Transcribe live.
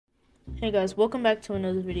Hey guys, welcome back to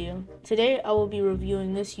another video. Today I will be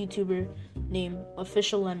reviewing this YouTuber named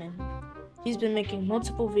Official Lemon. He's been making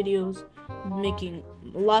multiple videos, making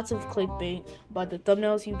lots of clickbait. By the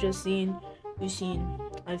thumbnails you've just seen, you've seen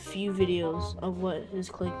a few videos of what his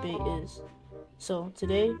clickbait is. So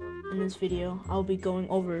today, in this video, I'll be going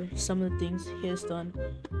over some of the things he has done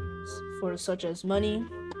for such as money,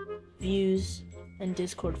 views, and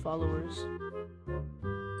Discord followers.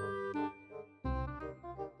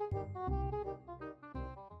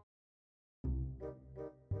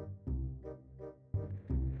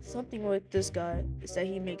 Something with this guy is that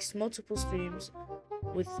he makes multiple streams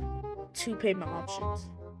with two payment options: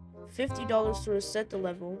 $50 to reset the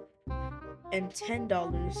level and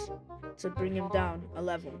 $10 to bring him down a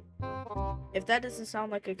level. If that doesn't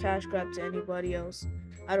sound like a cash grab to anybody else,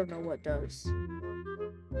 I don't know what does.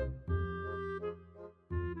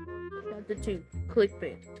 Chapter 2,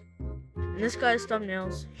 clickbait. In this guy's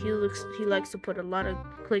thumbnails, he likes to put a lot of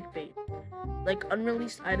clickbait, like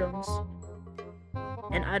unreleased items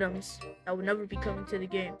and items that will never be coming to the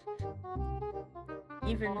game.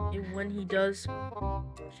 Even when he does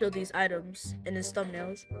show these items in his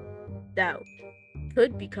thumbnails that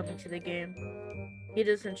could be coming to the game, he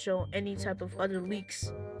doesn't show any type of other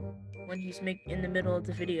leaks when he's in the middle of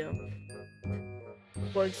the video.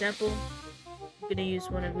 For example, I'm gonna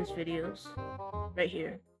use one of his videos right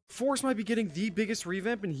here. Force might be getting the biggest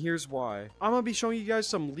revamp, and here's why. I'm gonna be showing you guys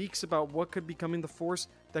some leaks about what could be coming to Force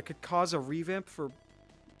that could cause a revamp for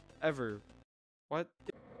ever. What?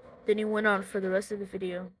 Then he went on for the rest of the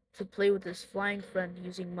video to play with his flying friend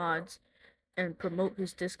using mods and promote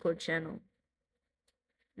his Discord channel,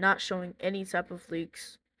 not showing any type of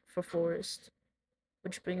leaks for Forest,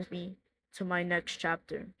 which brings me to my next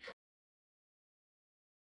chapter.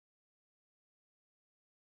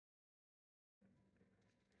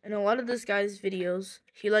 In a lot of this guy's videos,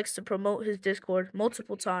 he likes to promote his Discord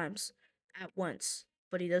multiple times at once,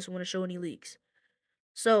 but he doesn't want to show any leaks.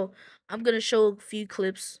 So, I'm going to show a few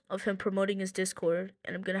clips of him promoting his Discord,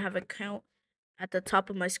 and I'm going to have a count at the top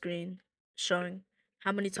of my screen showing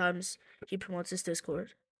how many times he promotes his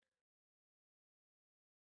Discord.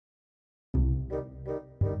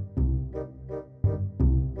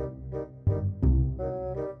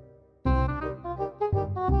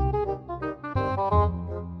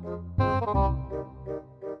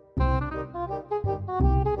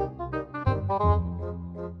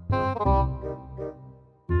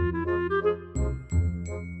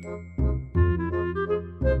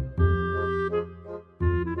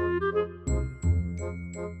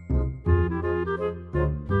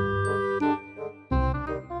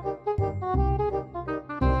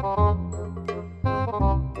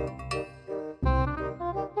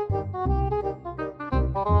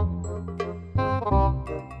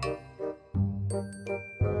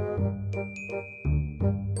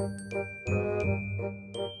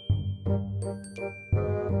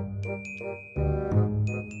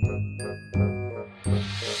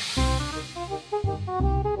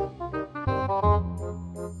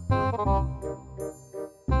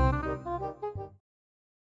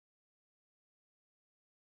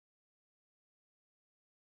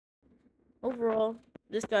 Overall,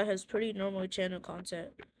 this guy has pretty normal channel content.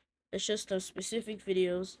 It's just those specific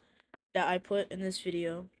videos that I put in this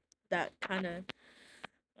video that kind of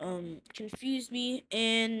confused me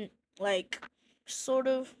and like sort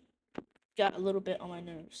of got a little bit on my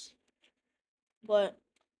nerves. But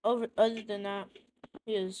other than that,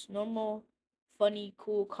 he has normal, funny,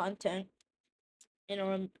 cool content,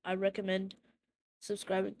 and I recommend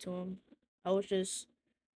subscribing to him. I was just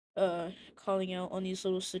calling out on these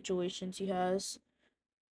little situations he has,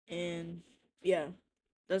 and yeah,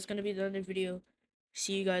 that's gonna be the end of the video.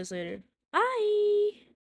 See you guys later.